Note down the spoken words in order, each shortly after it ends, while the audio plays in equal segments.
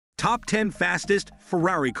Top 10 Fastest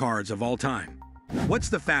Ferrari Cars of All Time. What's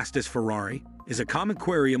the fastest Ferrari? Is a common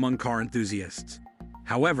query among car enthusiasts.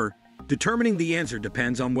 However, determining the answer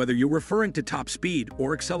depends on whether you're referring to top speed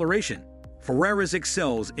or acceleration. Ferrari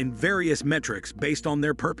excels in various metrics based on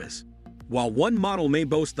their purpose. While one model may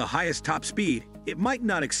boast the highest top speed, it might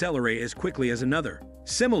not accelerate as quickly as another.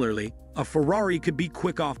 Similarly, a Ferrari could be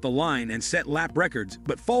quick off the line and set lap records,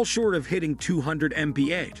 but fall short of hitting 200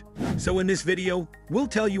 mph. So in this video, we'll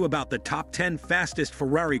tell you about the top 10 fastest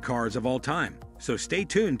Ferrari cars of all time, so stay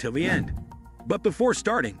tuned till the end. But before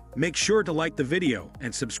starting, make sure to like the video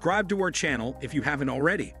and subscribe to our channel if you haven't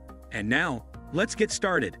already. And now, let's get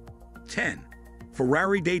started. 10.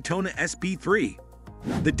 Ferrari Daytona SP3.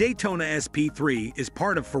 The Daytona SP3 is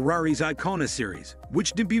part of Ferrari's Icona series,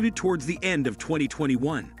 which debuted towards the end of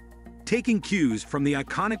 2021. Taking cues from the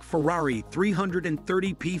iconic Ferrari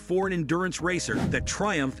 330p4, an endurance racer that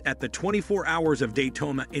triumphed at the 24 Hours of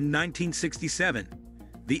Daytona in 1967,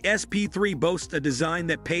 the SP3 boasts a design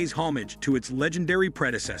that pays homage to its legendary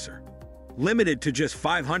predecessor. Limited to just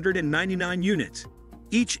 599 units,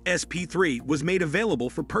 each SP3 was made available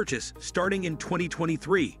for purchase starting in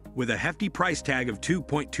 2023 with a hefty price tag of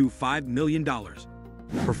 $2.25 million.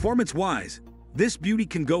 Performance-wise, this beauty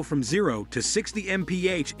can go from 0 to 60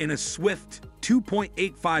 mph in a swift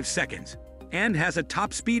 2.85 seconds and has a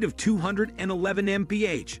top speed of 211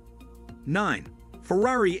 mph. 9.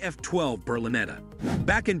 Ferrari F12 Berlinetta.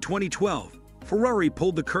 Back in 2012, Ferrari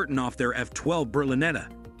pulled the curtain off their F12 Berlinetta,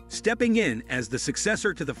 stepping in as the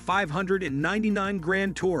successor to the 599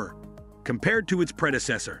 Grand Tourer. Compared to its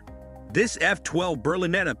predecessor, this F12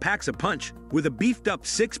 Berlinetta packs a punch with a beefed-up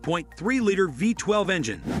 6.3-liter V12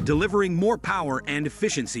 engine, delivering more power and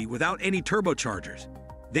efficiency without any turbochargers.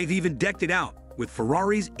 They've even decked it out with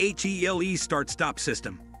Ferrari's HELE start-stop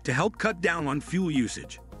system to help cut down on fuel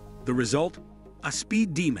usage. The result? A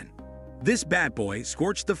speed demon. This bad boy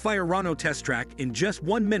scorched the Fiorano test track in just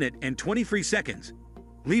 1 minute and 23 seconds,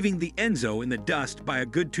 leaving the Enzo in the dust by a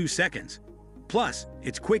good 2 seconds. Plus,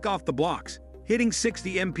 it's quick off the blocks, hitting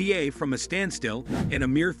 60 mph from a standstill in a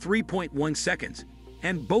mere 3.1 seconds,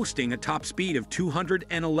 and boasting a top speed of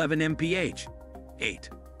 211 mph. 8.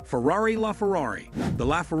 Ferrari LaFerrari. The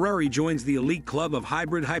LaFerrari joins the elite club of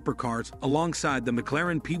hybrid hypercars alongside the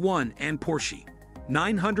McLaren P1 and Porsche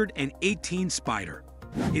 918 Spider.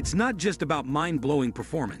 It's not just about mind-blowing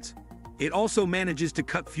performance. It also manages to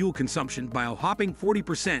cut fuel consumption by a whopping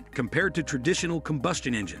 40% compared to traditional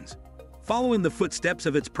combustion engines. Following the footsteps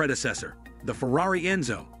of its predecessor, the Ferrari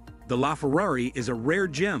Enzo, the LaFerrari is a rare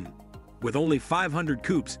gem, with only 500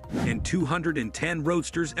 coupes and 210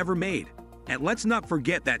 roadsters ever made. And let's not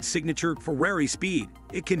forget that signature Ferrari speed.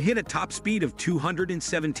 It can hit a top speed of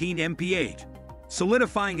 217 mph,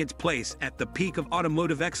 solidifying its place at the peak of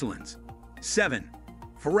automotive excellence. 7.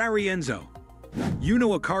 Ferrari Enzo. You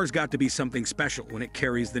know a car's got to be something special when it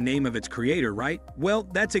carries the name of its creator, right? Well,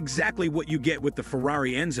 that's exactly what you get with the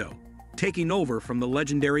Ferrari Enzo, taking over from the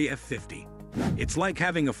legendary F50. It's like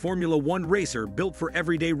having a Formula One racer built for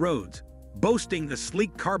everyday roads, boasting a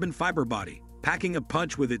sleek carbon fiber body, packing a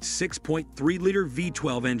punch with its 6.3-liter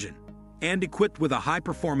V12 engine, and equipped with a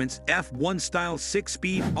high-performance F1-style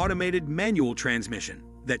 6-speed automated manual transmission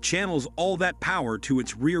that channels all that power to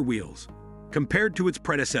its rear wheels. Compared to its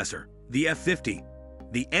predecessor, the F50,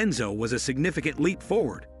 the Enzo was a significant leap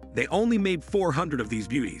forward. They only made 400 of these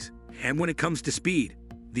beauties, and when it comes to speed,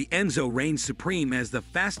 the Enzo reigns supreme as the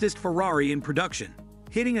fastest Ferrari in production,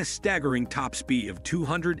 hitting a staggering top speed of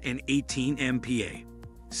 218 mph.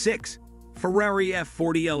 6. Ferrari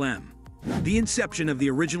F40 LM. The inception of the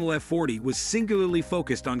original F40 was singularly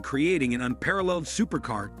focused on creating an unparalleled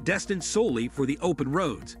supercar destined solely for the open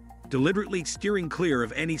roads, deliberately steering clear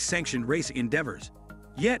of any sanctioned racing endeavors.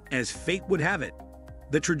 Yet, as fate would have it,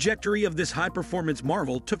 the trajectory of this high-performance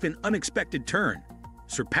marvel took an unexpected turn,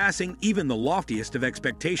 surpassing even the loftiest of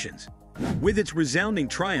expectations. With its resounding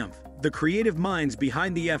triumph, the creative minds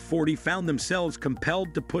behind the F40 found themselves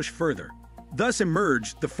compelled to push further. Thus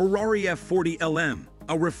emerged the Ferrari F40 LM,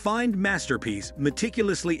 a refined masterpiece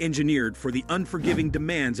meticulously engineered for the unforgiving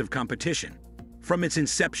demands of competition. From its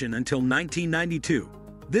inception until 1992,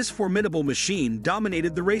 this formidable machine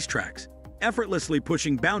dominated the racetracks, effortlessly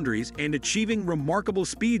pushing boundaries and achieving remarkable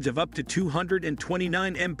speeds of up to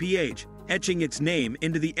 229 mph, etching its name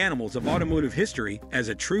into the annals of automotive history as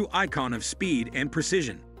a true icon of speed and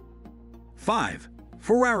precision. 5.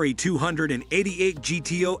 Ferrari 288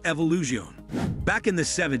 GTO Evolution. Back in the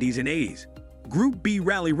 70s and 80s, Group B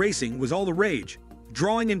rally racing was all the rage,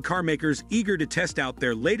 drawing in car makers eager to test out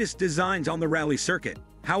their latest designs on the rally circuit.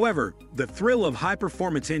 However, the thrill of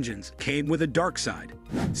high-performance engines came with a dark side.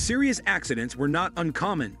 Serious accidents were not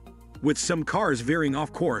uncommon, with some cars veering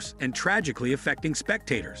off course and tragically affecting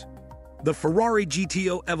spectators. The Ferrari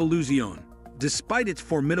GTO Evoluzione, despite its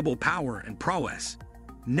formidable power and prowess,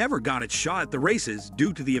 never got its shot at the races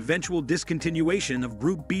due to the eventual discontinuation of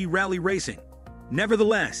Group B rally racing.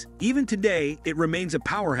 Nevertheless, even today, it remains a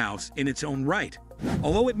powerhouse in its own right.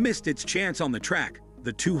 Although it missed its chance on the track,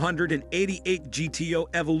 the 288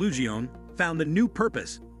 GTO Evoluzione found a new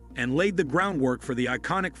purpose and laid the groundwork for the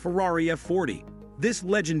iconic Ferrari F40. This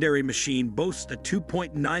legendary machine boasts a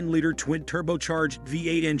 2.9-liter twin-turbocharged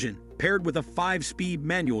V8 engine paired with a 5-speed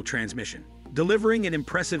manual transmission, delivering an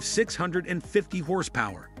impressive 650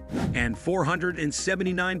 horsepower and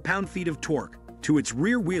 479 pound-feet of torque to its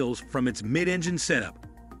rear wheels from its mid-engine setup.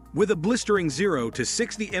 With a blistering 0 to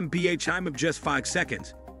 60 mph time of just 5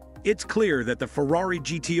 seconds, it's clear that the Ferrari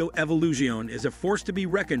GTO Evoluzione is a force to be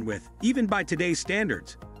reckoned with, even by today's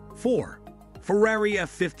standards. 4. Ferrari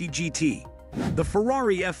F50 GT. The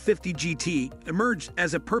Ferrari F50 GT emerged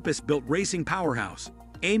as a purpose-built racing powerhouse,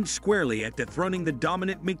 aimed squarely at dethroning the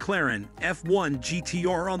dominant McLaren F1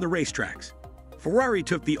 GTR on the racetracks. Ferrari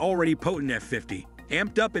took the already potent F50,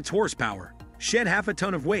 amped up its horsepower, shed half a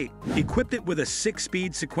ton of weight, equipped it with a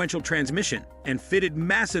 6-speed sequential transmission, and fitted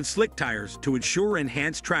massive slick tires to ensure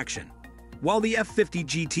enhanced traction. While the F50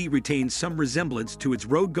 GT retained some resemblance to its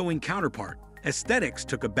road-going counterpart, aesthetics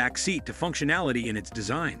took a backseat to functionality in its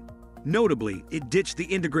design. Notably, it ditched the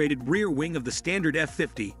integrated rear wing of the standard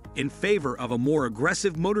F50 in favor of a more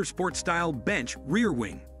aggressive motorsport-style bench rear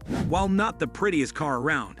wing. While not the prettiest car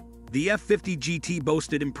around, the F50 GT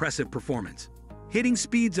boasted impressive performance, hitting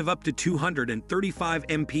speeds of up to 235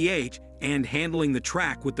 mph and handling the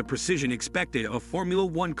track with the precision expected of a Formula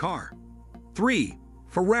One car. 3.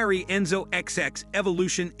 Ferrari Enzo XX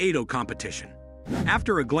Evolution Edo Competition.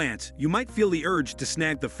 After a glance, you might feel the urge to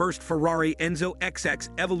snag the first Ferrari Enzo XX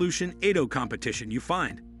Evolution Edo competition you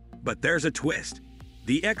find. But there's a twist.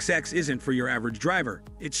 The XX isn't for your average driver,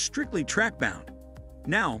 it's strictly track-bound.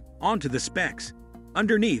 Now, on to the specs.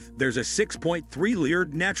 Underneath, there's a 6.3-liter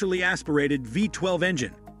naturally aspirated V12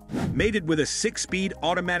 engine, mated with a 6-speed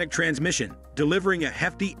automatic transmission, delivering a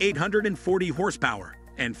hefty 840 horsepower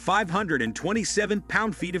and 527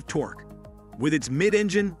 pound-feet of torque. With its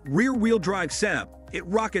mid-engine, rear-wheel drive setup, it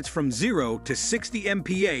rockets from 0 to 60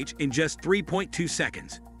 mph in just 3.2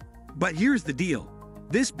 seconds. But here's the deal.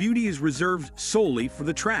 This beauty is reserved solely for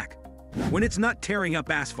the track. When it's not tearing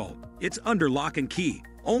up asphalt, it's under lock and key,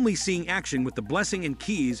 only seeing action with the blessing and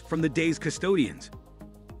keys from the day's custodians.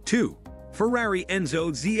 2. Ferrari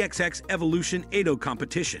Enzo ZXX Evolution Edo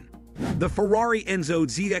Competition. The Ferrari Enzo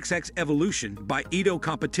ZXX Evolution by Edo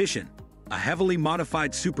Competition, a heavily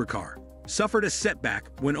modified supercar, suffered a setback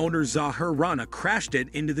when owner Zahir Rana crashed it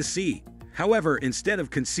into the sea. However, instead of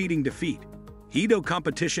conceding defeat, Edo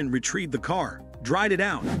Competition retrieved the car, dried it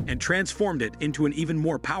out, and transformed it into an even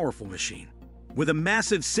more powerful machine. With a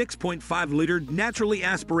massive 6.5-liter naturally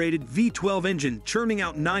aspirated V12 engine churning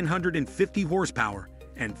out 950 horsepower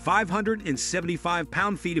and 575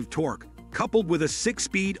 pound-feet of torque, coupled with a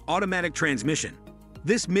 6-speed automatic transmission,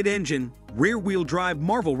 this mid-engine, rear-wheel drive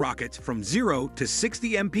marvel rockets from 0 to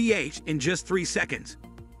 60 mph in just 3 seconds.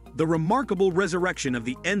 The remarkable resurrection of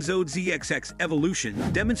the Enzo ZXX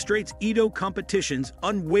Evolution demonstrates Edo Competition's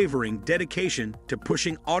unwavering dedication to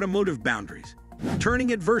pushing automotive boundaries,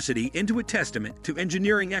 turning adversity into a testament to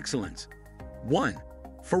engineering excellence. 1.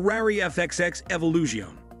 Ferrari FXX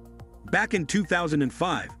Evoluzione. Back in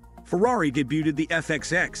 2005, Ferrari debuted the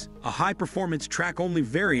FXX, a high-performance track-only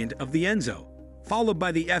variant of the Enzo, followed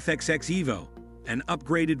by the FXX Evo, an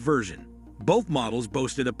upgraded version. Both models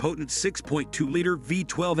boasted a potent 6.2-liter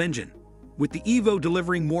V12 engine, with the Evo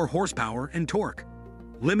delivering more horsepower and torque.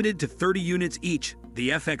 Limited to 30 units each, the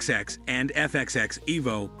FXX and FXX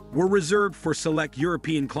Evo were reserved for select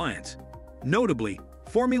European clients. Notably,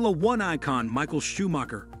 Formula One icon Michael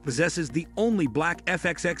Schumacher possesses the only black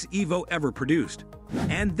FXX Evo ever produced.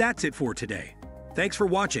 And that's it for today. Thanks for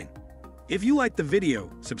watching. If you liked the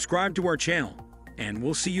video, subscribe to our channel, and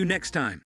we'll see you next time.